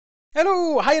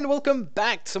Hello, hi, and welcome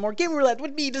back to some more Game Roulette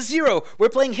with me, Dozero. We're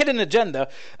playing Hidden Agenda.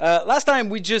 Last time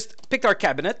we just picked our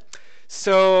cabinet.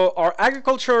 So our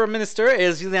agriculture minister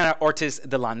is Juliana Ortiz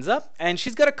de Lanza, and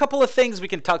she's got a couple of things we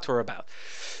can talk to her about.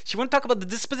 She wants to talk about the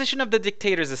disposition of the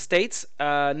dictator's estates,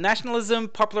 nationalism,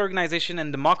 popular organization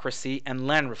and democracy, and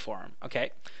land reform.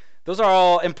 Okay, those are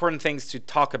all important things to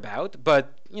talk about,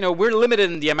 but we're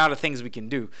limited in the amount of things we can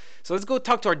do. So let's go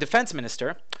talk to our defense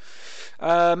minister.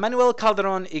 Manuel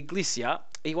Calderon Iglesia,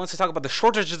 he wants to talk about the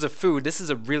shortages of food. This is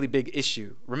a really big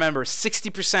issue. Remember,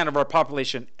 60% of our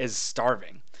population is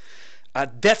starving.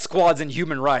 Death squads and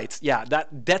human rights. Yeah,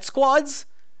 that death squads,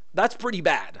 that's pretty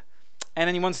bad. And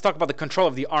then he wants to talk about the control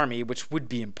of the army, which would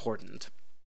be important.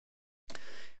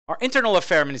 Our internal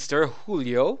affairs minister,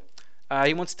 Julio,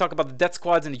 he wants to talk about the death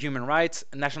squads and human rights,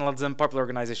 nationalism, popular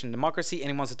organization, democracy,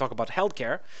 and he wants to talk about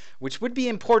healthcare, which would be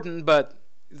important, but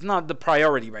it's not the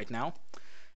priority right now.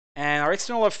 And our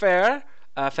external affair,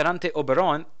 Ferrante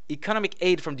Oberon, economic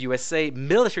aid from the USA,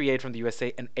 military aid from the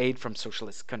USA, and aid from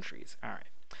socialist countries. All right.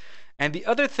 And the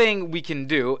other thing we can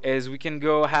do is we can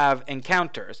go have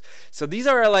encounters. So these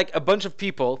are like a bunch of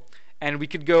people, and we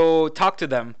could go talk to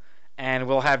them, and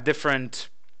we'll have different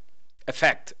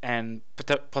effect and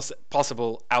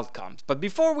possible outcomes. But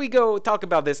before we go talk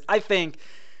about this, I think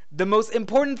the most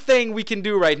important thing we can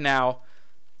do right now,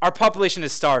 our population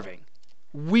is starving.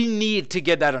 We need to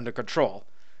get that under control.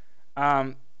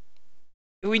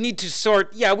 We need to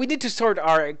sort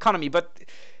our economy, but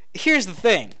here's the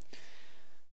thing.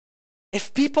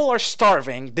 If people are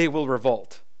starving, they will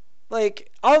revolt. Like,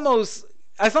 almost,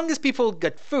 as long as people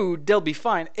get food, they'll be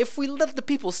fine. If we let the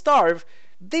people starve,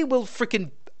 they will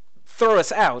freaking throw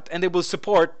us out, and they will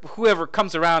support whoever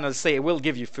comes around and say, we'll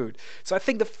give you food. So I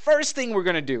think the first thing we're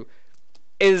going to do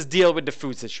is deal with the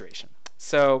food situation.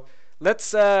 So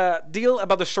let's deal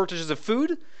about the shortages of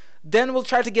food. Then we'll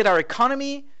try to get our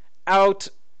economy out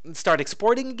and start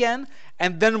exporting again.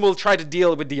 And then we'll try to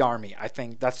deal with the army. I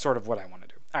think that's sort of what I want to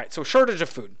do. All right, so shortage of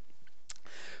food.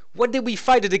 What did we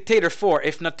fight a dictator for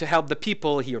if not to help the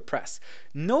people he oppressed?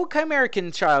 No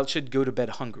Chimerican child should go to bed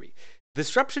hungry. The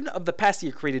disruption of the past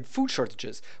year created food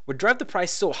shortages. What drives the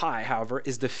price so high, however,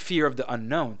 is the fear of the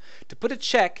unknown. To put a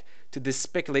check to this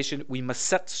speculation, we must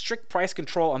set strict price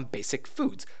control on basic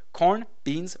foods: corn,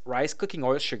 beans, rice, cooking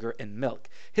oil, sugar, and milk.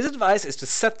 His advice is to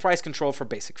set price control for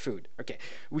basic food. Okay,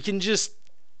 we can just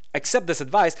accept this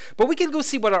advice, but we can go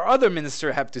see what our other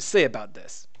minister have to say about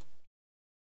this.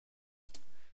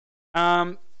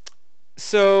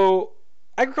 So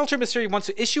Agriculture Ministry wants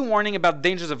to issue warning about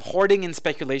dangers of hoarding and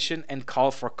speculation and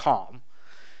call for calm.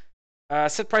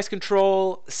 Set price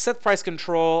control,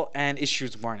 and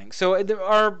issues warning. So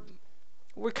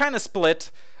we're kind of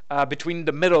split between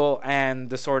the middle and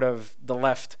the sort of the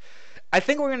left. I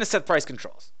think we're going to set price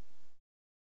controls.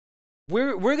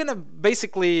 We're going to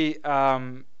basically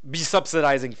be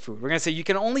subsidizing food. We're going to say you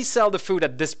can only sell the food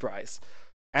at this price.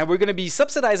 And we're going to be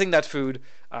subsidizing that food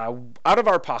out of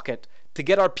our pocket to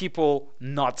get our people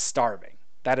not starving.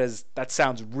 That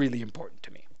sounds really important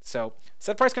to me. So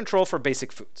set price control for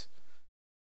basic foods.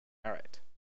 All right,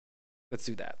 let's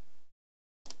do that.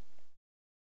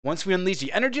 Once we unleash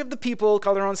the energy of the people,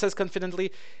 Calderon says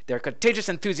confidently, their contagious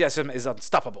enthusiasm is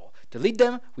unstoppable. To lead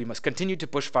them, we must continue to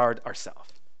push forward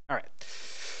ourselves. All right.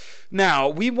 Now,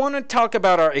 we want to talk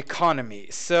about our economy.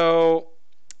 So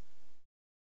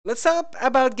let's talk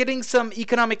about getting some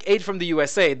economic aid from the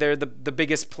USA. They're the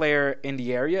biggest player in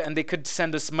the area, and they could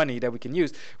send us money that we can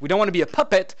use. We don't want to be a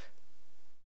puppet,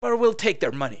 but we'll take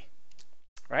their money.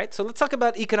 Right? So let's talk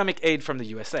about economic aid from the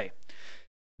USA.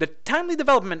 The timely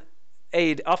development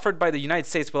aid offered by the United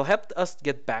States will help us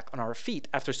get back on our feet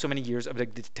after so many years of the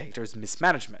dictator's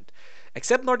mismanagement.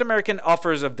 Accept North American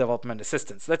offers of development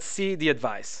assistance. Let's see the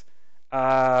advice.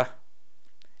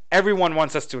 Everyone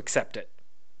wants us to accept it.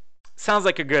 Sounds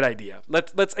like a good idea.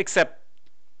 Let's accept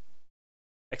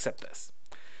this.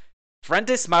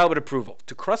 Presidente smiled with approval.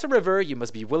 To cross a river, you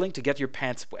must be willing to get your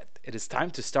pants wet. It is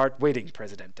time to start waiting,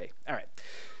 Presidente. All right.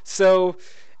 So,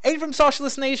 aid from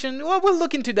socialist nation, well, we'll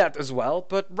look into that as well.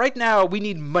 But right now, we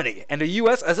need money. And the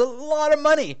U.S. has a lot of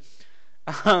money.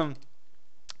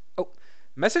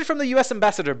 Message from the U.S.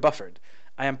 Ambassador Bufford.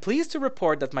 I am pleased to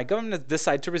report that my government has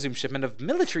decided to resume shipment of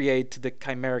military aid to the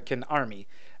Chimerican army.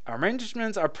 Our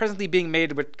arrangements are presently being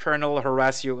made with Colonel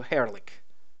Horatio Herlich.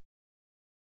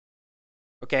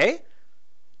 Okay.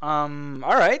 All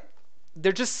right.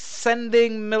 They're just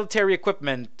sending military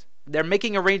equipment. They're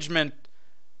making arrangement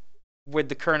with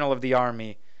the colonel of the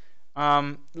army.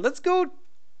 Let's go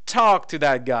talk to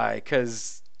that guy,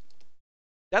 because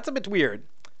that's a bit weird.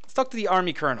 Let's talk to the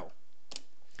army colonel.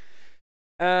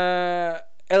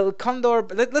 El Condor.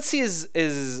 Let's see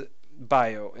his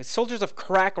bio. It's Soldiers of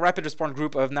Crack Rapid Response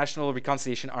Group of National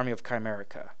Reconciliation Army of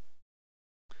Chimerica.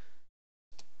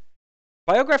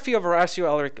 Biography of Horacio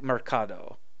Alric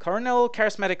Mercado. Colonel,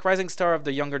 charismatic rising star of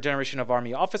the younger generation of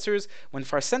army officers, when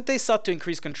Presidente sought to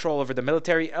increase control over the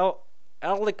military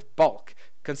Alec bulk,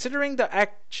 considering the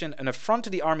action an affront to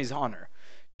the army's honor,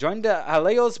 joined the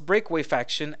Aleos breakaway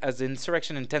faction as the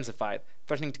insurrection intensified,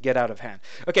 threatening to get out of hand.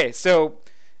 Okay, so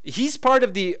he's part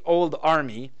of the old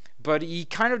army, but he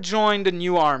kind of joined a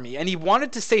new army, and he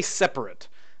wanted to stay separate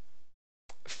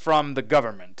from the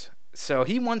government. So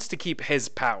he wants to keep his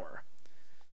power.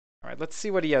 All right, let's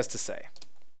see what he has to say.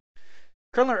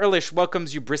 Colonel Ehrlich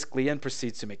welcomes you briskly and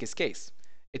proceeds to make his case.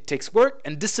 It takes work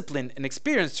and discipline and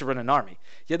experience to run an army,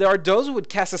 yet there are those who would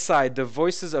cast aside the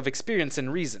voices of experience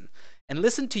and reason, and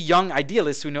listen to young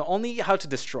idealists who know only how to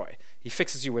destroy. He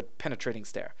fixes you with penetrating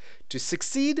stare. To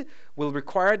succeed will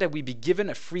require that we be given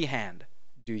a free hand.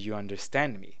 Do you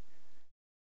understand me?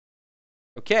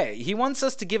 Okay, he wants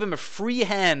us to give him a free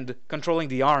hand controlling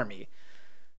the army.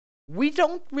 We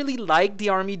don't really like the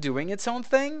army doing its own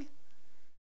thing.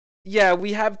 Yeah,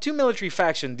 we have two military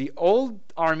factions, the old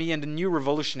army and the new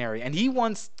revolutionary, and he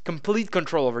wants complete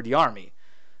control over the army.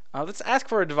 Let's ask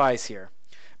for advice here.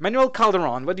 Manuel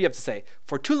Calderon, what do you have to say?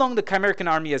 For too long, the Chimerican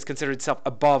army has considered itself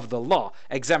above the law,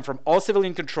 exempt from all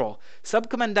civilian control.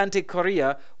 Subcommandante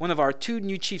Correa, one of our two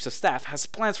new chiefs of staff, has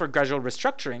plans for gradual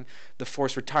restructuring, the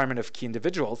forced retirement of key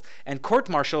individuals, and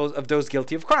court-martials of those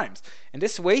guilty of crimes. In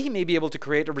this way, he may be able to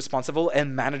create a responsible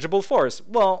and manageable force.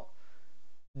 Well,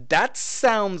 that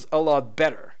sounds a lot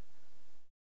better.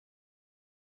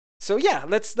 So yeah,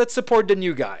 let's support the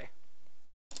new guy.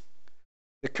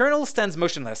 The colonel stands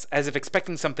motionless, as if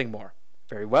expecting something more.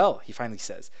 Very well, he finally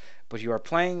says, but you are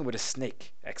playing with a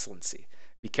snake, Excellency.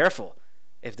 Be careful.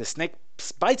 If the snake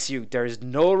bites you, there is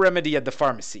no remedy at the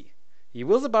pharmacy. He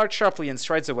wheels about sharply and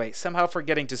strides away, somehow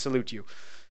forgetting to salute you.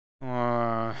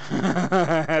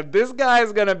 This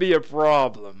guy's gonna be a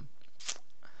problem.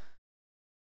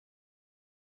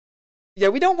 Yeah,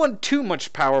 we don't want too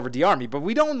much power over the army, but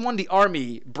we don't want the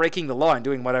army breaking the law and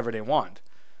doing whatever they want.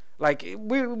 Like,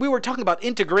 we were talking about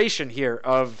integration here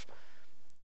of,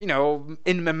 in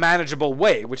a manageable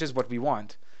way, which is what we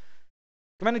want.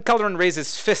 Commander Calderon raises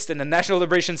his fist in the National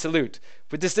Liberation Salute.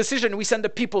 With this decision, we send the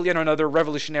people yet another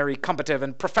revolutionary, combative,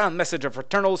 and profound message of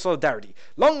fraternal solidarity.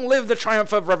 Long live the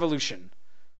triumph of revolution.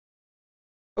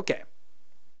 Okay.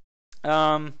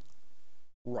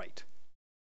 Right.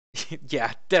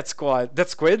 Yeah, death squad. Death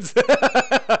squids?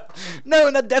 No,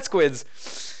 not death squids.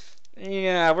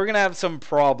 Yeah, we're gonna have some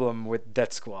problem with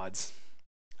death squads.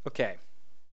 Okay.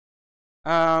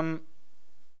 We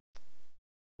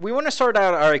want to sort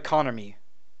out our economy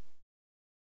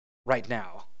right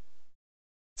now.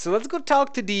 So let's go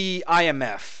talk to the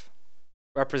IMF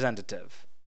representative.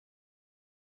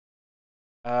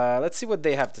 Let's see what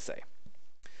they have to say.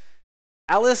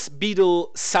 Alice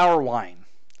Beadle Sourwine.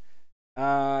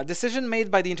 Decision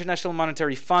made by the International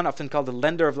Monetary Fund, often called the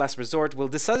lender of last resort, will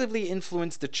decisively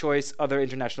influence the choice other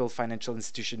international financial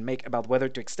institutions make about whether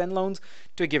to extend loans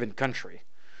to a given country.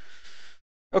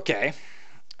 Okay.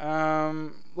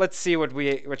 Let's see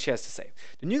what she has to say.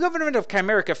 The new government of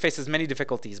Chimerica faces many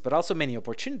difficulties, but also many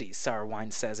opportunities,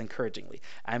 Sourwine says encouragingly.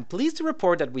 I am pleased to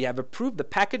report that we have approved the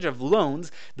package of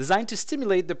loans designed to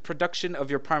stimulate the production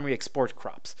of your primary export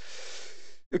crops.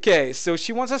 Okay, so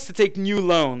she wants us to take new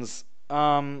loans.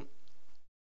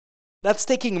 That's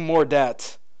taking more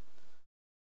debt.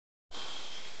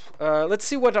 Let's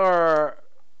see what our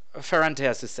Ferrante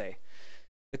has to say.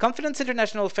 The confidence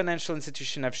international financial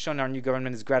institutions have shown our new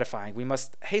government is gratifying. We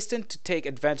must hasten to take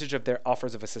advantage of their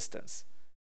offers of assistance.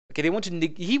 Okay,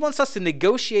 he wants us to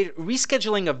negotiate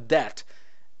rescheduling of debt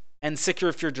and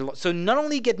secure future loans. So not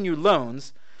only get new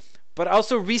loans, but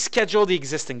also reschedule the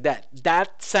existing debt.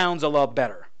 That sounds a lot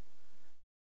better.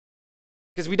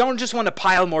 Because we don't just want to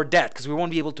pile more debt, because we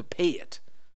won't be able to pay it.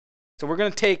 So we're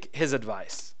going to take his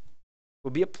advice. It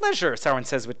will be a pleasure, Sauron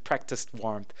says with practiced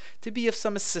warmth, to be of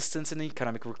some assistance in the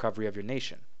economic recovery of your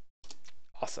nation.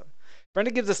 Awesome.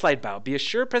 Brenda gives a slight bow. Be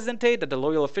assured, Presidente, that the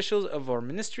loyal officials of our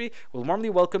ministry will warmly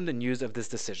welcome the news of this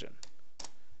decision.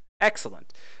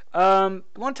 Excellent. Want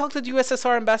to talk to the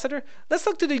USSR ambassador? Let's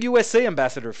talk to the USA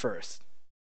ambassador first.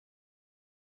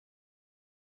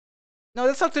 No,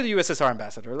 let's talk to the USSR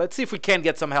ambassador. Let's see if we can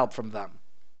get some help from them.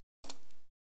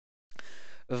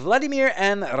 Vladimir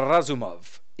N.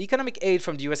 Razumov. Economic aid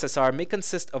from the USSR may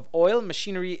consist of oil,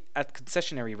 machinery at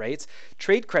concessionary rates,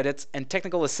 trade credits, and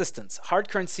technical assistance. Hard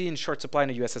currency in short supply in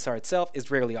the USSR itself is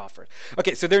rarely offered.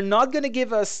 Okay, so they're not going to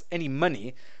give us any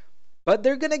money, but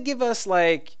they're going to give us,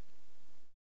 like,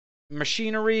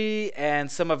 machinery and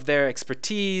some of their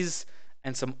expertise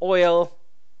and some oil.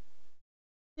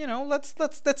 You know, let's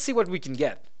see what we can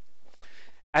get.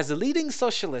 As the leading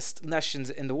socialist nations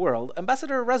in the world,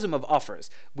 Ambassador Razumov offers,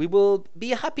 we will be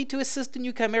happy to assist the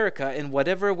new Chimerica in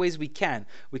whatever ways we can.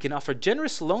 We can offer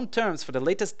generous loan terms for the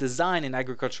latest design in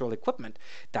agricultural equipment,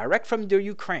 direct from the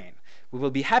Ukraine. We will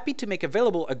be happy to make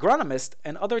available agronomists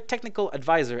and other technical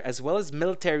advisor as well as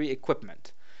military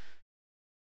equipment.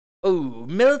 Oh,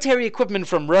 military equipment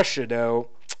from Russia, though.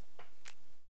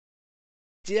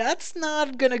 That's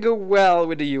not gonna go well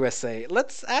with the USA.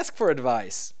 Let's ask for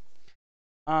advice.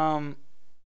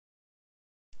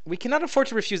 We cannot afford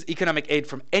to refuse economic aid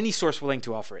from any source willing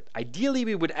to offer it. Ideally,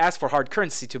 we would ask for hard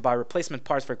currency to buy replacement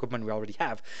parts for equipment we already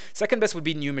have. Second best would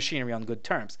be new machinery on good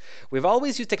terms. We've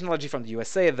always used technology from the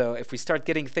USA, though. If we start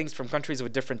getting things from countries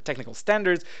with different technical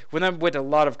standards, we'll end up with a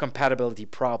lot of compatibility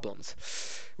problems.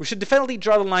 We should definitely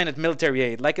draw the line at military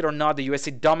aid. Like it or not, the USA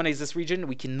dominates this region.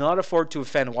 We cannot afford to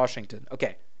offend Washington.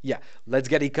 Okay, yeah, let's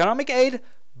get economic aid,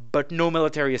 but no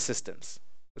military assistance.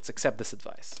 Let's accept this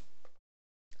advice.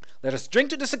 Let us drink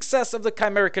to the success of the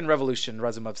Chimerican Revolution,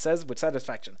 Razumov says with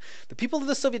satisfaction. The people of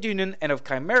the Soviet Union and of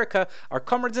Chimerica are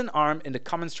comrades in arms in the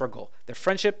common struggle. Their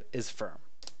friendship is firm.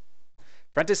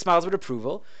 Prentice smiles with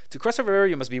approval. To cross a river,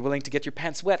 you must be willing to get your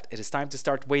pants wet. It is time to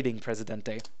start wading,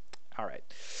 Presidente. All right.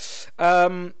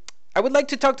 I would like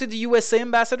to talk to the USA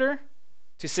ambassador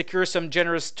to secure some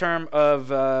generous term of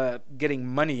getting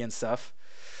money and stuff.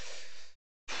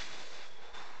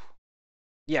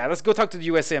 Yeah, let's go talk to the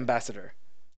USA ambassador.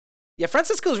 Yeah,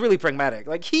 Francisco's really pragmatic.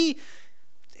 Like he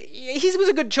was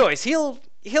a good choice.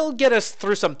 He'll get us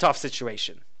through some tough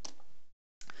situation.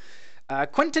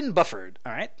 Quentin Bufford,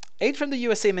 all right. Aid from the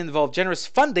USA may involve generous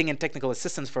funding and technical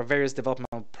assistance for various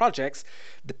developmental projects,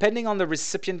 depending on the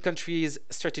recipient country's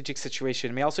strategic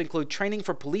situation. It may also include training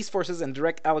for police forces and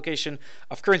direct allocation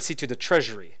of currency to the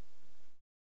treasury.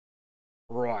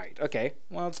 Right, okay.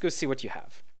 Well, let's go see what you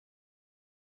have.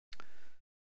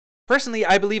 Personally,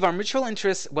 I believe our mutual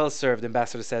interests well served,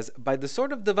 Ambassador says, by the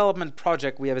sort of development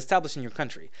project we have established in your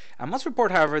country. I must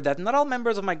report, however, that not all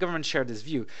members of my government share this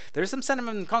view. There is some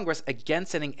sentiment in Congress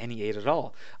against sending any aid at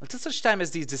all. Until such time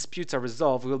as these disputes are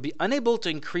resolved, we will be unable to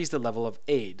increase the level of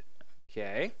aid.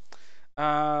 Okay.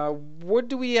 What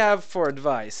do we have for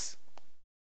advice?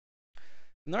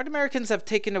 North Americans have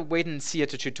taken a wait-and-see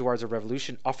attitude towards a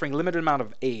revolution, offering limited amount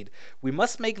of aid. We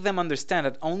must make them understand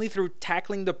that only through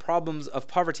tackling the problems of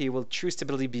poverty will true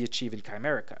stability be achieved in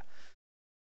Chimerica.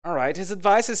 All right, his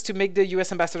advice is to make the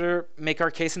U.S. ambassador make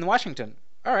our case in Washington.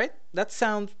 All right, that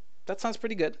sounds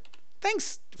pretty good.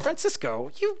 Thanks,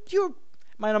 Francisco. You're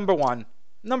my number one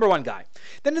guy.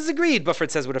 Then it's agreed,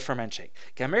 Buffett says with a firm handshake.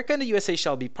 Chimerica and the USA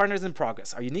shall be partners in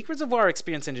progress. Our unique reservoir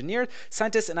experienced engineers,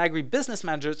 scientists, and agribusiness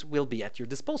managers will be at your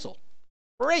disposal.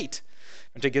 Great!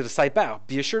 And to give a side bow,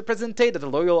 be assured, Presidente, that the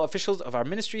loyal officials of our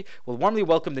ministry will warmly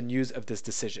welcome the news of this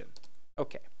decision.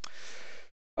 Okay.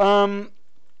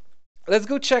 Let's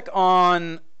go check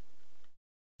on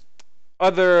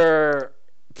other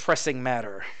pressing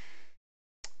matter.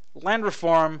 Land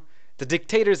reform, the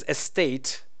dictator's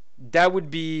estate. That would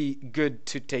be good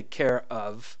to take care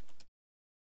of.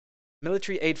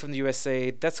 Military aid from the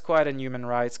USA, death squad and human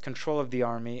rights, control of the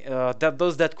army.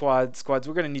 Those death squads,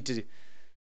 we're gonna need to.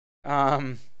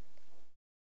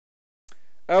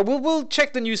 We'll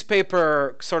check the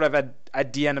newspaper sort of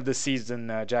at the end of the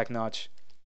season, Jack Notch.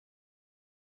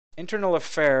 Internal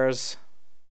affairs.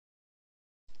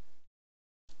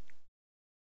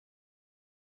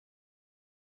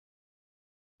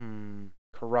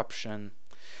 Corruption.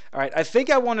 All right, I think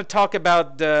I want to talk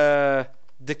about the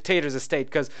dictator's estate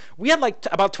because we have like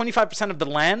about 25% of the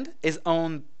land is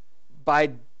owned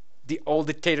by the old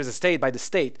dictator's estate, by the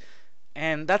state,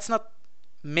 and that's not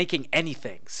making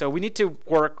anything. So we need to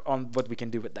work on what we can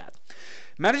do with that.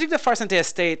 Managing the Presidente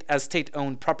estate as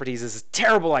state-owned properties is a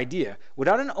terrible idea.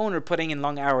 Without an owner putting in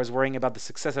long hours worrying about the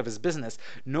success of his business,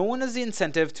 no one has the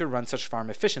incentive to run such farm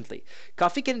efficiently.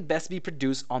 Coffee can best be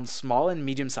produced on small and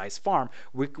medium-sized farm.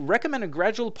 We recommend a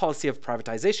gradual policy of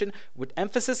privatization with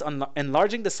emphasis on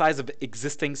enlarging the size of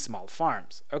existing small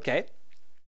farms. Okay,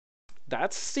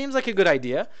 that seems like a good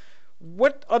idea.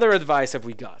 What other advice have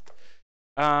we got?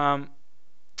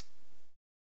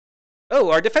 Oh,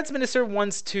 our defense minister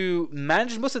wants to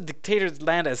manage most of the dictator's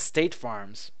land as state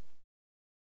farms.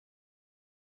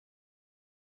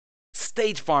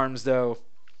 State farms, though.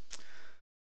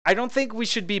 I don't think we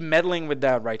should be meddling with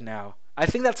that right now. I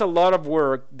think that's a lot of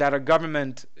work that a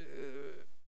government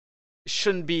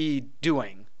shouldn't be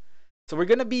doing. So we're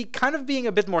going to be kind of being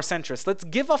a bit more centrist. Let's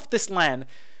give off this land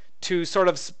to sort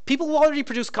of people who already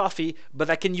produce coffee, but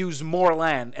that can use more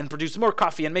land and produce more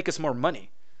coffee and make us more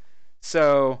money.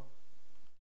 So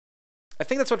I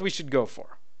think that's what we should go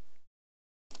for.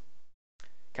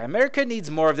 Okay, America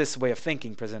needs more of this way of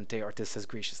thinking, Presidente, Ortiz says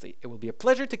graciously. It will be a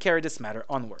pleasure to carry this matter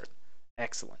onward.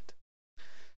 Excellent.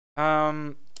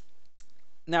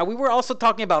 Now, we were also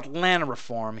talking about land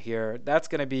reform here. That's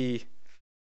going to be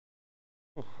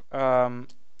a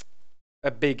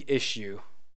big issue.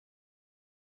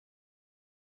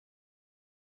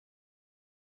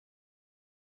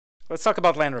 Let's talk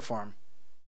about land reform.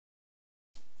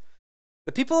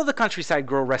 The people of the countryside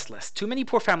grow restless. Too many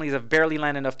poor families have barely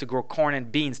land enough to grow corn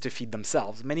and beans to feed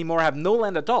themselves. Many more have no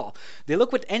land at all. They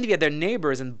look with envy at their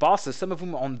neighbors and bosses, some of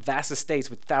whom own vast estates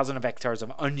with thousands of hectares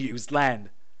of unused land.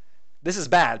 This is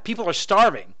bad. People are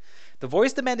starving. The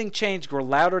voice demanding change grow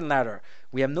louder and louder.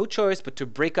 We have no choice but to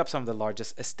break up some of the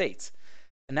largest estates.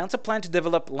 Announce a plan to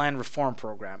develop land reform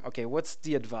program. Okay, what's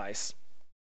the advice?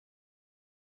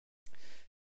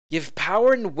 Give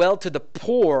power and wealth to the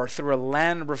poor through a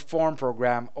land reform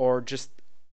program, or just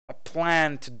a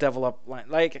plan to develop land.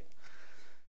 Like,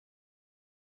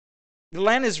 the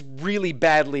land is really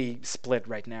badly split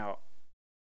right now.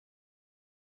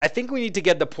 I think we need to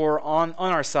get the poor on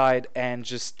our side and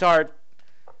just start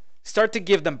to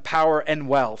give them power and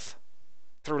wealth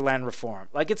through land reform.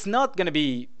 Like, it's not going to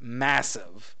be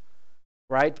massive,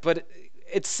 right? But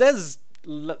it says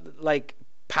like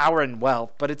power and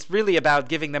wealth, but it's really about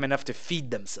giving them enough to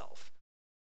feed themselves.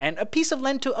 And a piece of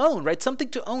land to own, right? Something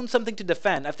to own, something to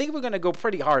defend. I think we're going to go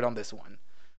pretty hard on this one.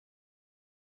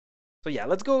 So yeah,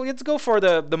 let's go for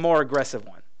the more aggressive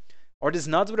one. Ortiz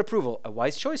nods with approval. A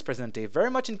wise choice, Presidente, very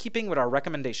much in keeping with our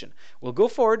recommendation. We'll go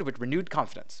forward with renewed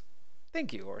confidence.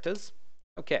 Thank you, Ortiz.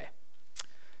 Okay.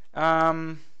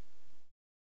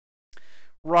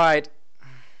 Right.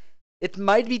 It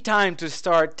might be time to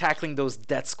start tackling those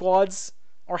death squads.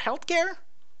 Or healthcare?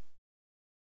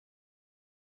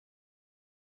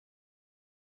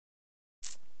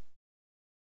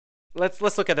 Let's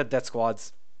look at the death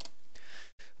squads.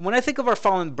 When I think of our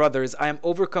fallen brothers, I am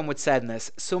overcome with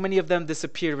sadness. So many of them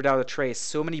disappeared without a trace.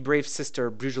 So many brave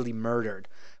sisters brutally murdered.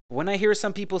 But when I hear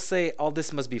some people say all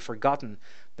this must be forgotten,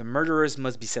 the murderers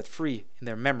must be set free in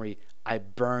their memory, I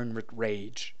burn with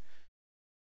rage.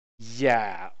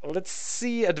 Yeah, let's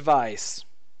see advice.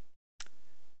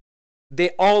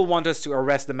 They all want us to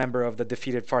arrest the member of the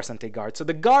defeated Farsante Guard. So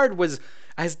the guard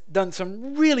has done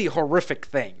some really horrific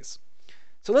things.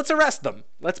 So let's arrest them.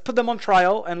 Let's put them on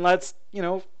trial and let's,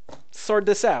 sort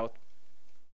this out.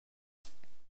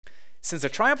 Since the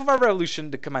triumph of our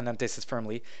revolution, the Comandante says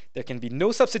firmly, there can be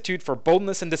no substitute for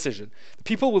boldness and decision. The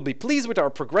people will be pleased with our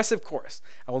progressive course.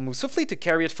 I will move swiftly to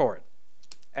carry it forward.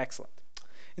 Excellent.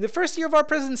 In the first year of our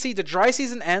presidency, the dry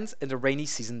season ends and the rainy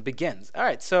season begins. All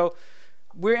right, so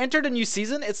we're entered a new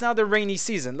season. It's now the rainy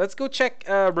season. Let's go check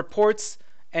reports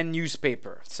and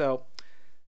newspaper. So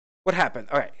what happened?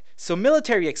 All right. So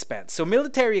military expense. So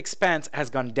military expense has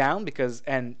gone down because,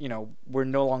 and we're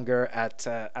no longer at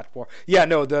war. Yeah,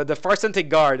 no, the Farsante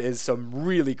Guard is some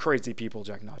really crazy people,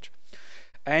 Jack Notch.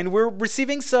 And we're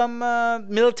receiving some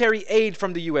military aid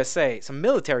from the USA. Some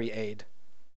military aid.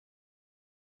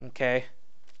 Okay.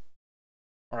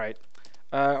 All right.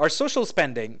 Our social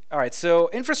spending. All right, so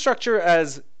infrastructure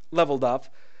has leveled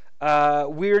up.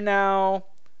 We're now...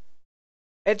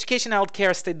 Education and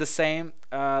healthcare stayed the same.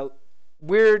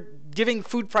 We're giving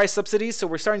food price subsidies, so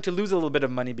we're starting to lose a little bit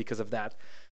of money because of that.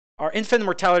 Our infant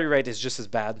mortality rate is just as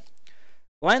bad.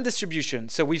 Land distribution.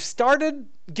 So we've started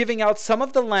giving out some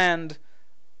of the land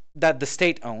that the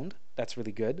state owned. That's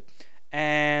really good.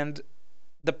 And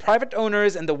the private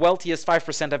owners and the wealthiest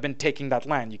 5% have been taking that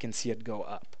land. You can see it go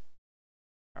up.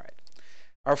 All right.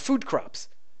 Our food crops.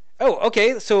 Oh,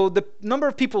 okay. So the number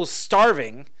of people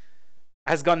starving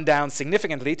has gone down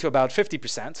significantly to about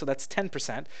 50%. So that's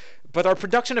 10%. But our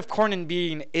production of corn and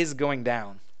bean is going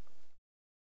down.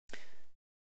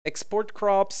 Export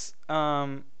crops.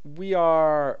 We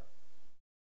are...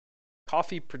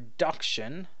 Coffee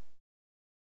production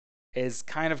is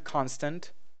kind of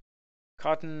constant.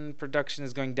 Cotton production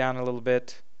is going down a little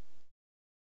bit.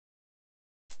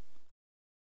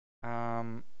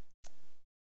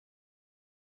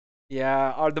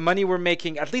 Yeah, the money we're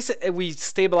making, at least we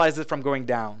stabilized it from going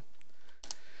down.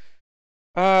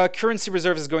 Currency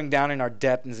reserve is going down and our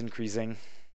debt is increasing.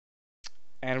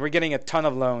 And we're getting a ton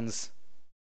of loans.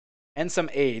 And some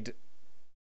aid.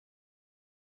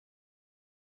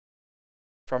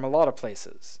 From a lot of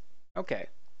places. Okay.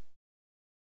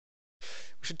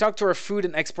 We should talk to our food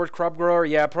and export crop grower.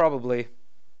 Yeah, probably.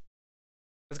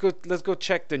 Let's go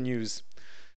check the news.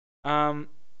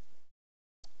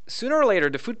 Sooner or later,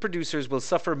 the food producers will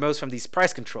suffer most from these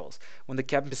price controls. When the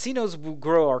campesinos who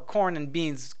grow our corn and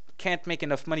beans can't make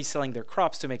enough money selling their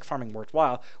crops to make farming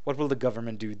worthwhile, what will the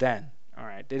government do then?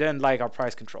 Alright, they didn't like our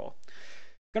price control.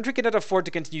 The country cannot afford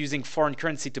to continue using foreign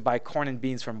currency to buy corn and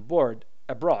beans from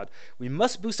abroad. We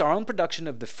must boost our own production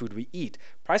of the food we eat.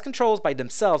 Price controls by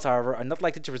themselves, however, are not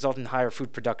likely to result in higher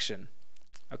food production.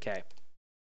 Okay.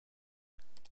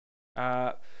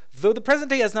 Though the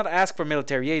Presidente has not asked for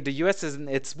military aid, the U.S. in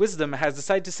its wisdom has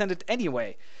decided to send it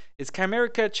anyway. Is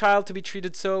Chimerica a child to be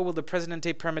treated so? Will the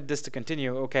Presidente permit this to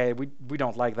continue? Okay, we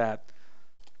don't like that.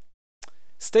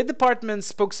 State Department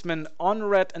spokesman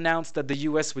Roulette announced that the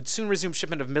U.S. would soon resume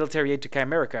shipment of military aid to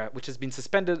Chimerica, which has been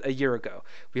suspended a year ago.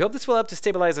 We hope this will help to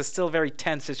stabilize a still very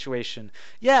tense situation.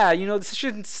 Yeah, you know, the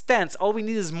situation's tense. All we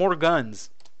need is more guns.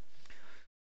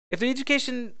 If the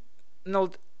educational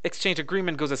exchange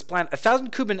agreement goes as planned,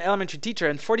 1,000 Cuban elementary teacher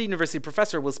and 40 university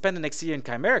professor will spend the next year in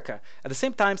Chimerica. At the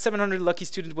same time, 700 lucky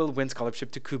students will win scholarship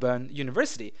to Cuban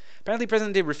University. Apparently,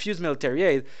 Presidente refused military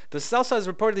aid. This also has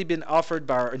reportedly been offered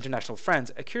by our international friends.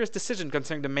 A curious decision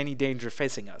considering the many dangers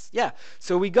facing us. Yeah,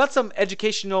 so we got some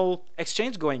educational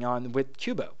exchange going on with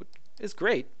Cuba, which is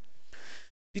great.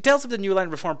 Details of the new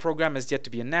land reform program is yet to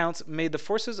be announced. May the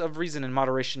forces of reason and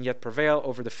moderation yet prevail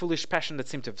over the foolish passion that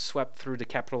seemed to have swept through the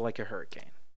capital like a hurricane.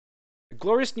 A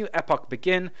glorious new epoch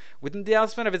began. With the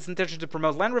announcement of its intention to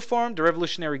promote land reform, the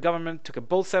revolutionary government took a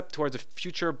bold step towards a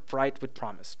future bright with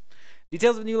promise.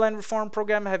 Details of the new land reform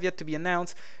program have yet to be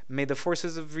announced. May the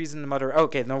forces of reason and moderation.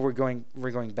 Okay, no, we're going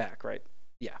back, right?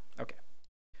 Yeah. Okay.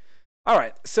 All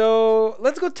right. So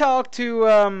let's go talk to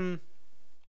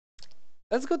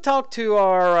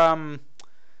our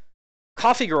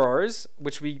coffee growers,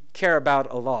 which we care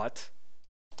about a lot.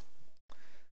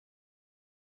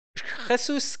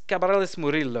 Jesus Cabrales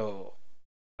Murillo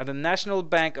at the National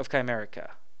Bank of Chimerica.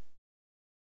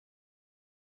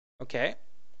 Okay.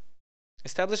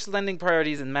 Establishes lending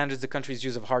priorities and manages the country's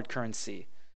use of hard currency.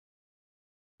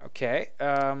 Okay.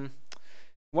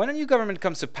 When a new government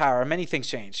comes to power, many things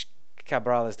change,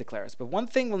 Cabrales declares. But one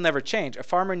thing will never change. A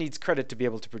farmer needs credit to be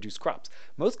able to produce crops.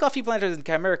 Most coffee planters in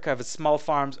Chimerica have small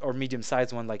farms or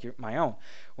medium-sized ones like my own.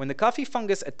 When the coffee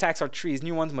fungus attacks our trees,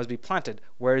 new ones must be planted.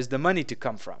 Where is the money to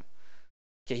come from?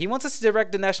 Okay, he wants us to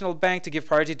direct the National Bank to give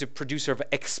priority to producer of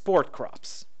export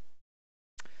crops.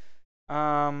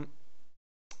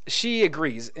 She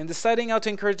agrees. In deciding how to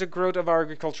encourage the growth of our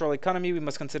agricultural economy, we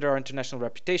must consider our international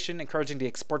reputation. Encouraging the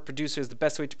export producer is the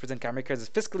best way to present Chimerica as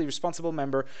a fiscally responsible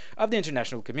member of the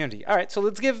international community. All right, so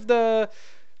let's give the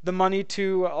money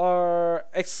to our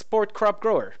export crop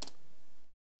grower.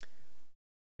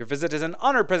 Your visit is an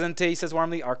honor, Presidente, he says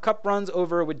warmly. Our cup runs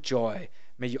over with joy.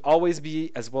 May you always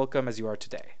be as welcome as you are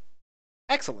today.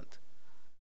 Excellent.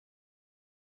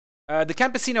 The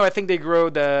campesino, I think they grow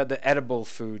the edible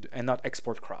food and not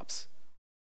export crops.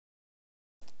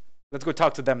 Let's go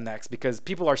talk to them next because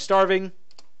people are starving.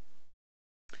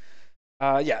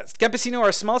 Yeah, campesino are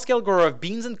a small-scale grower of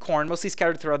beans and corn, mostly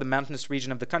scattered throughout the mountainous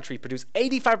region of the country. Produce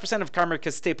 85% of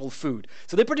Chimerica's staple food.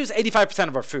 So they produce 85%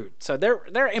 of our food. So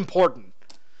they're important.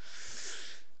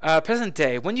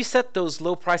 Presidente, when you set those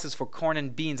low prices for corn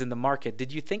and beans in the market,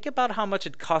 did you think about how much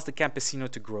it cost the campesino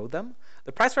to grow them?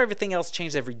 The price for everything else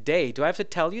changed every day. Do I have to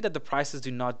tell you that the prices do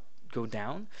not go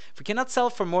down? If we cannot sell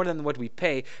for more than what we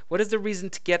pay, what is the reason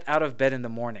to get out of bed in the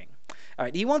morning? All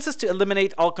right, he wants us to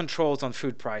eliminate all controls on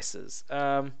food prices.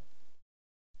 And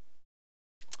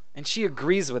she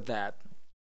agrees with that.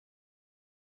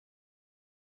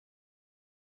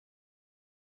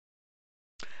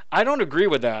 I don't agree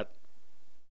with that.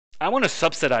 I want to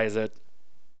subsidize it.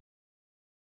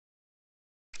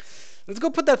 Let's go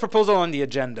put that proposal on the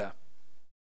agenda.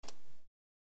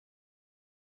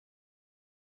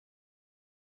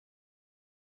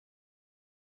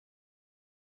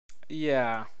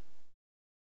 Yeah.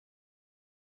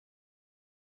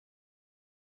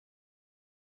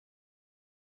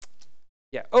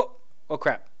 Yeah. Oh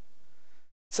crap.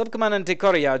 Subcomandante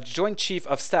Correa, Joint Chief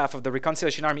of Staff of the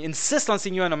Reconciliation Army, insists on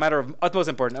seeing you on a matter of utmost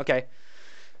importance. Okay.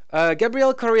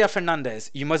 Gabriel Correa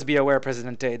Fernandez, you must be aware,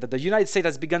 Presidente, that the United States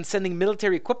has begun sending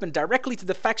military equipment directly to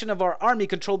the faction of our army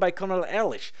controlled by Colonel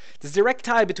Ehrlich. This direct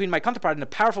tie between my counterpart and a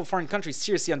powerful foreign country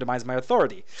seriously undermines my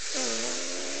authority.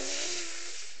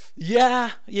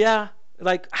 Yeah.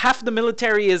 Like, half the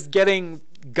military is getting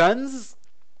guns?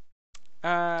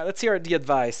 Let's hear the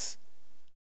advice.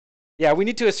 Yeah, we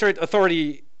need to assert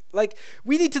authority. Like,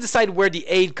 we need to decide where the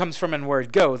aid comes from and where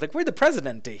it goes. Like, we're the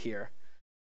Presidente here.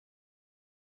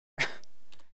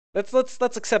 Let's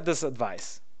accept this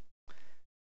advice.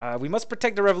 We must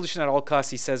protect the revolution at all costs,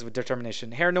 he says with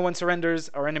determination. Here no one surrenders,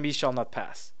 our enemies shall not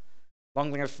pass.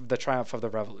 Long live the triumph of the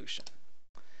revolution.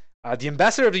 The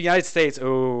ambassador of the United States,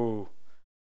 of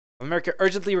America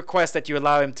urgently requests that you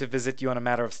allow him to visit you on a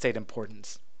matter of state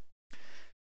importance.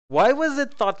 Why was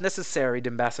it thought necessary, the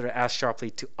ambassador asked sharply,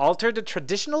 to alter the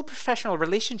traditional professional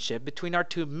relationship between our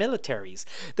two militaries?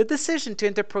 The decision to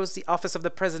interpose the office of the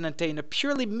Presidente in a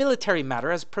purely military matter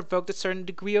has provoked a certain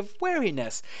degree of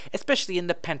wariness, especially in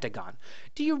the Pentagon.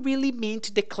 Do you really mean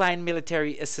to decline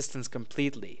military assistance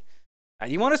completely?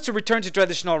 You want us to return to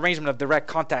traditional arrangement of direct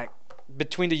contact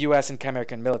between the U.S. and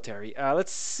American military.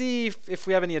 Let's see if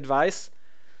we have any advice.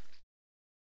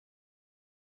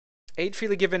 Aid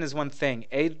freely given is one thing.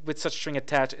 Aid with such string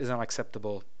attached is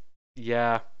unacceptable.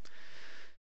 Yeah.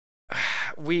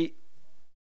 We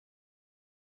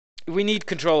need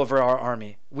control over our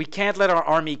army. We can't let our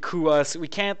army coup us. We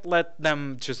can't let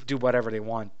them just do whatever they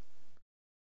want.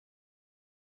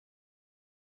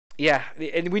 Yeah,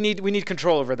 and we need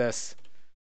control over this.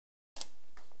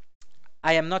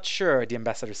 I am not sure, the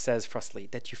ambassador says frostily,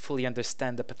 that you fully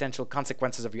understand the potential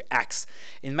consequences of your acts.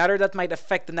 In matter that might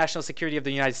affect the national security of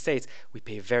the United States, we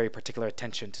pay very particular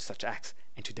attention to such acts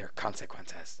and to their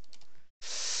consequences.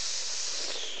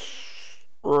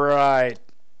 Right.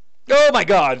 Oh my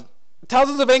god!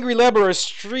 Thousands of angry laborers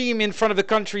stream in front of the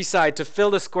countryside to fill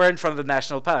the square in front of the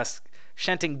National Palace,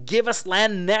 chanting, "Give us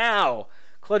land now!"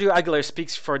 Claudio Aguilar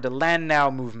speaks for the Land Now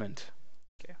movement.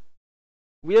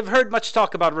 We have heard much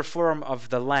talk about reform of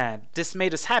the land. This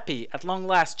made us happy, at long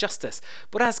last justice.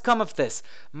 What has come of this?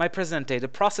 My Presidente, the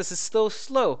process is still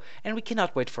slow, and we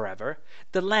cannot wait forever.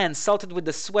 The land, salted with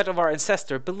the sweat of our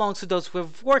ancestor, belongs to those who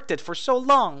have worked it for so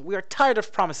long. We are tired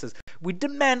of promises. We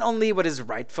demand only what is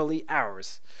rightfully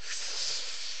ours.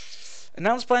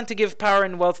 Announced plan to give power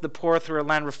and wealth to the poor through a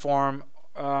land reform.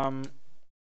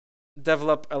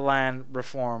 Develop a land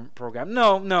reform program.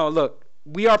 No, look.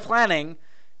 We are planning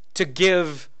to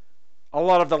give a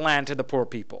lot of the land to the poor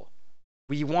people.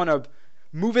 We want to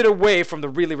move it away from the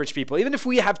really rich people, even if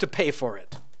we have to pay for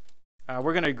it.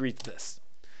 We're going to agree to this.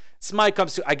 Smile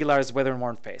comes to Aguilar's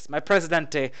weather-worn face. My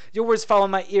Presidente, your words fall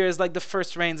on my ears like the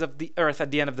first rains of the earth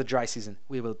at the end of the dry season.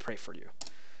 We will pray for you.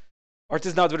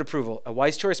 Ortiz nods with approval. A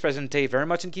wise choice, Presidente, very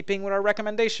much in keeping with our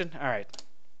recommendation. All right.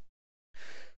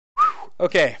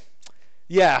 Okay.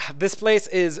 Yeah, this place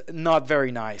is not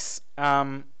very nice.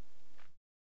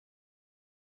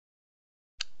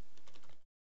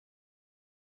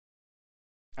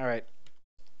 All right,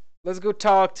 let's go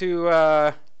talk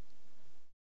to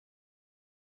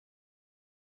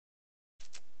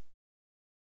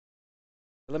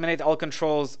eliminate all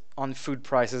controls on food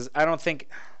prices. I don't think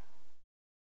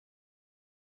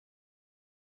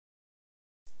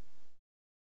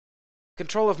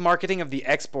control of marketing of the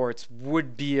exports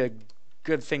would be a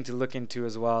good thing to look into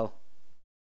as well.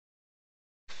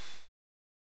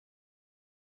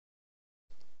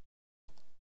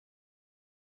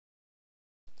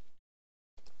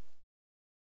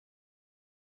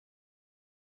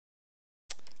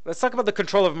 Let's talk about the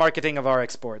control of marketing of our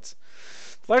exports.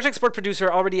 Large export producers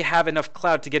already have enough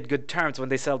clout to get good terms when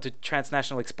they sell to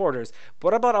transnational exporters. But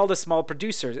what about all the small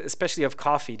producers, especially of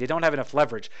coffee? They don't have enough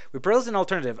leverage. We propose an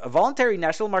alternative, a voluntary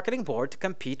national marketing board to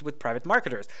compete with private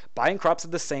marketers, buying crops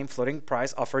at the same floating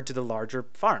price offered to the larger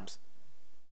farms.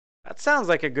 That sounds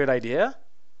like a good idea.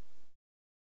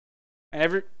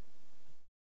 And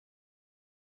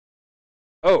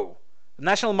the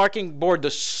National Marketing Board, the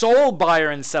sole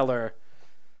buyer and seller.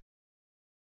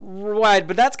 Right,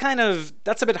 but that's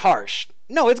a bit harsh.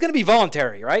 No, it's going to be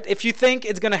voluntary, right? If you think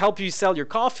it's going to help you sell your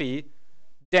coffee,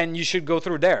 then you should go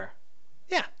through there.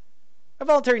 Yeah, a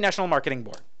voluntary national marketing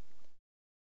board.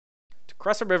 To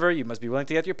cross a river, you must be willing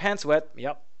to get your pants wet.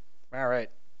 Yep. All right.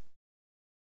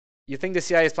 You think the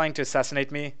CIA is planning to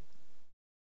assassinate me?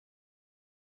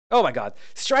 Oh my god.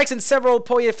 Strikes in several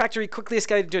Poye factory quickly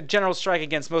escalated to a general strike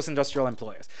against most industrial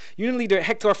employers. Union leader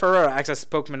Hector Ferreira acts as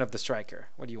spokesman of the striker.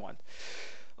 What do you want?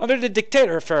 Under the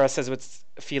dictator, Ferreira says with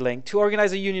feeling, to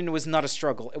organize a union was not a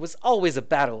struggle. It was always a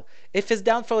battle. If his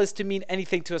downfall is to mean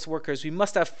anything to us workers, we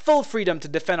must have full freedom to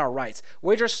defend our rights.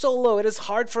 Wages are so low, it is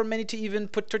hard for many to even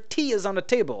put tortillas on the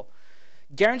table.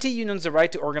 Guarantee unions the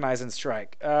right to organize and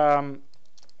strike. The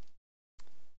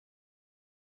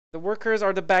workers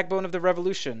are the backbone of the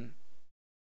revolution.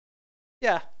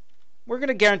 Yeah, we're going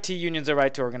to guarantee unions the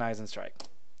right to organize and strike.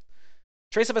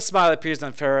 Trace of a smile appears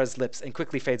on Ferreira's lips and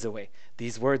quickly fades away.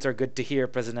 These words are good to hear,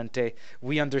 Presidente.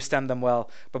 We understand them well.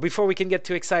 But before we can get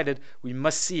too excited, we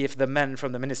must see if the men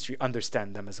from the ministry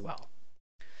understand them as well.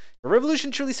 The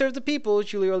revolution truly serves the people,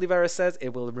 Julio Oliveira says.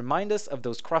 It will remind us of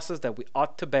those crosses that we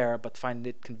ought to bear but find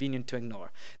it convenient to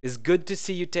ignore. It is good to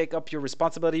see you take up your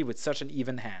responsibility with such an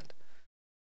even hand.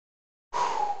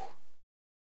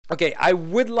 Okay, I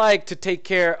would like to take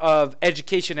care of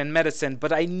education and medicine,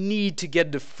 but I need to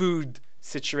get the food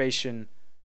situation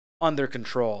under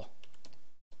control.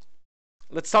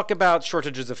 Let's talk about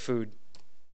shortages of food.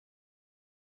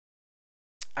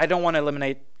 I don't want to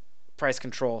eliminate price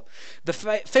control. The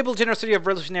fabled generosity of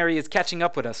revolutionary is catching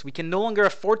up with us. We can no longer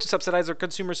afford to subsidize our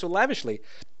consumers so lavishly.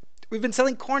 We've been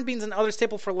selling corn beans and other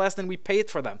staples for less than we paid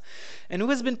for them. And who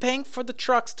has been paying for the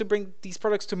trucks to bring these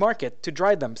products to market, to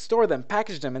dry them, store them,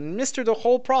 package them, and administer the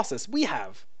whole process? We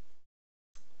have.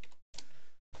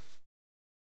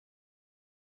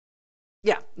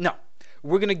 Yeah, no.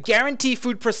 We're going to guarantee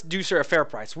food producer a fair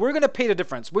price. We're going to pay the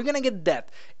difference. We're going to get that.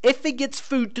 If it gets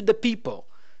food to the people,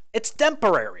 it's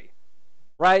temporary,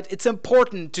 right? It's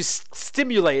important to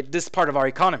stimulate this part of our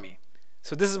economy.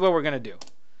 So this is what we're going to do.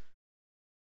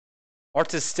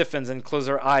 Ortiz stiffens and closes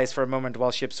her eyes for a moment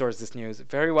while she absorbs this news.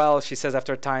 Very well, she says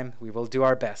after a time, we will do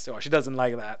our best. Oh, she doesn't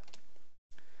like that.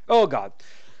 Oh, God.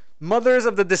 Mothers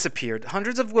of the disappeared.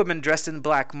 Hundreds of women dressed in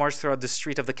black marched throughout the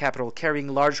street of the capital, carrying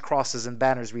large crosses and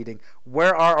banners reading,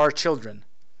 "Where are our children?"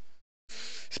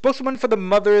 Spokeswoman for the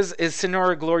mothers is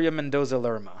Senora Gloria Mendoza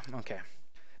Lerma. Okay.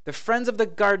 The friends of the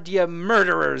Guardia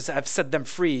murderers have set them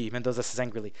free, Mendoza says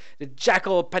angrily. The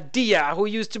jackal Padilla, who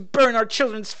used to burn our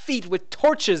children's feet with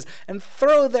torches and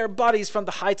throw their bodies from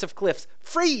the heights of cliffs.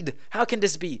 Freed! How can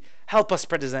this be? Help us,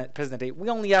 Presidente. We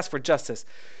only ask for justice.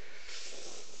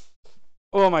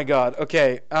 Oh my God.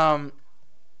 Okay.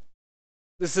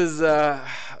 This is,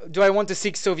 do I want to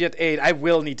seek Soviet aid? I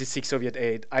will need to seek Soviet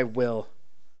aid. I will.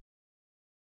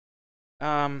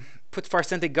 Put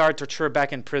Presidente guard torture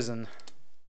back in prison.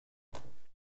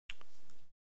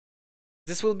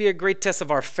 This will be a great test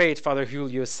of our fate, Father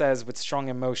Julio says with strong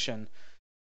emotion.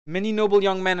 Many noble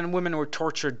young men and women were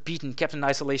tortured, beaten, kept in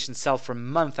isolation cell for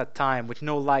months at a time, with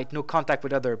no light, no contact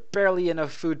with others, barely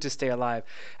enough food to stay alive.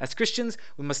 As Christians,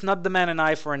 we must not demand an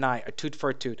eye for an eye, a tooth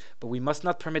for a tooth, but we must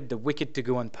not permit the wicked to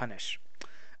go unpunished.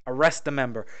 Arrest the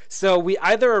member. So we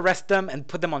either arrest them and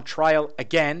put them on trial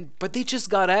again, but they just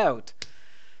got out.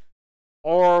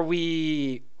 Or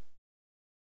we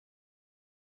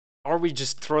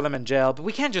just throw them in jail. But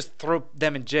we can't just throw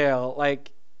them in jail.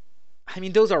 Like, I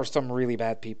mean, those are some really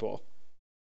bad people.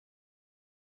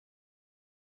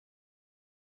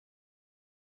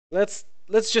 Let's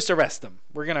just arrest them.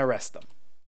 We're gonna arrest them.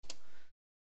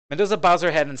 Mendoza bows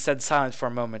her head and said silent for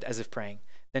a moment, as if praying.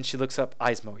 Then she looks up,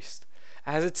 eyes moist.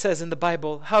 As it says in the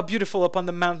Bible, how beautiful upon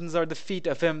the mountains are the feet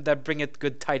of him that bringeth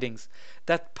good tidings,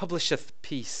 that publisheth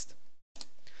peace.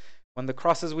 When the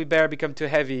crosses we bear become too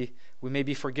heavy, we may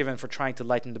be forgiven for trying to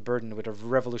lighten the burden with a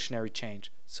revolutionary change.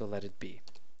 So let it be.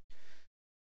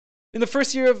 In the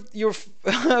first year of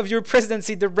your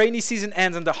presidency, the rainy season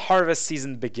ends and the harvest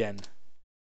season begins.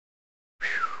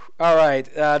 All right,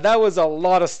 that was a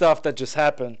lot of stuff that just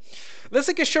happened. Let's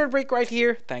take a short break right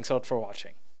here. Thanks a lot for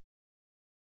watching.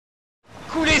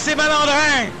 Coulez ces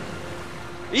malandrins!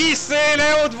 Hissez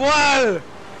les hautes voiles!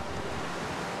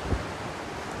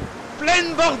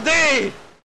 Pleine bordée!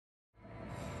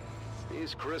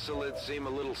 These chrysalids seem a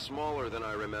little smaller than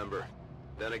I remember.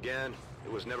 Then again,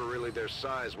 it was never really their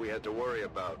size we had to worry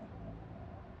about.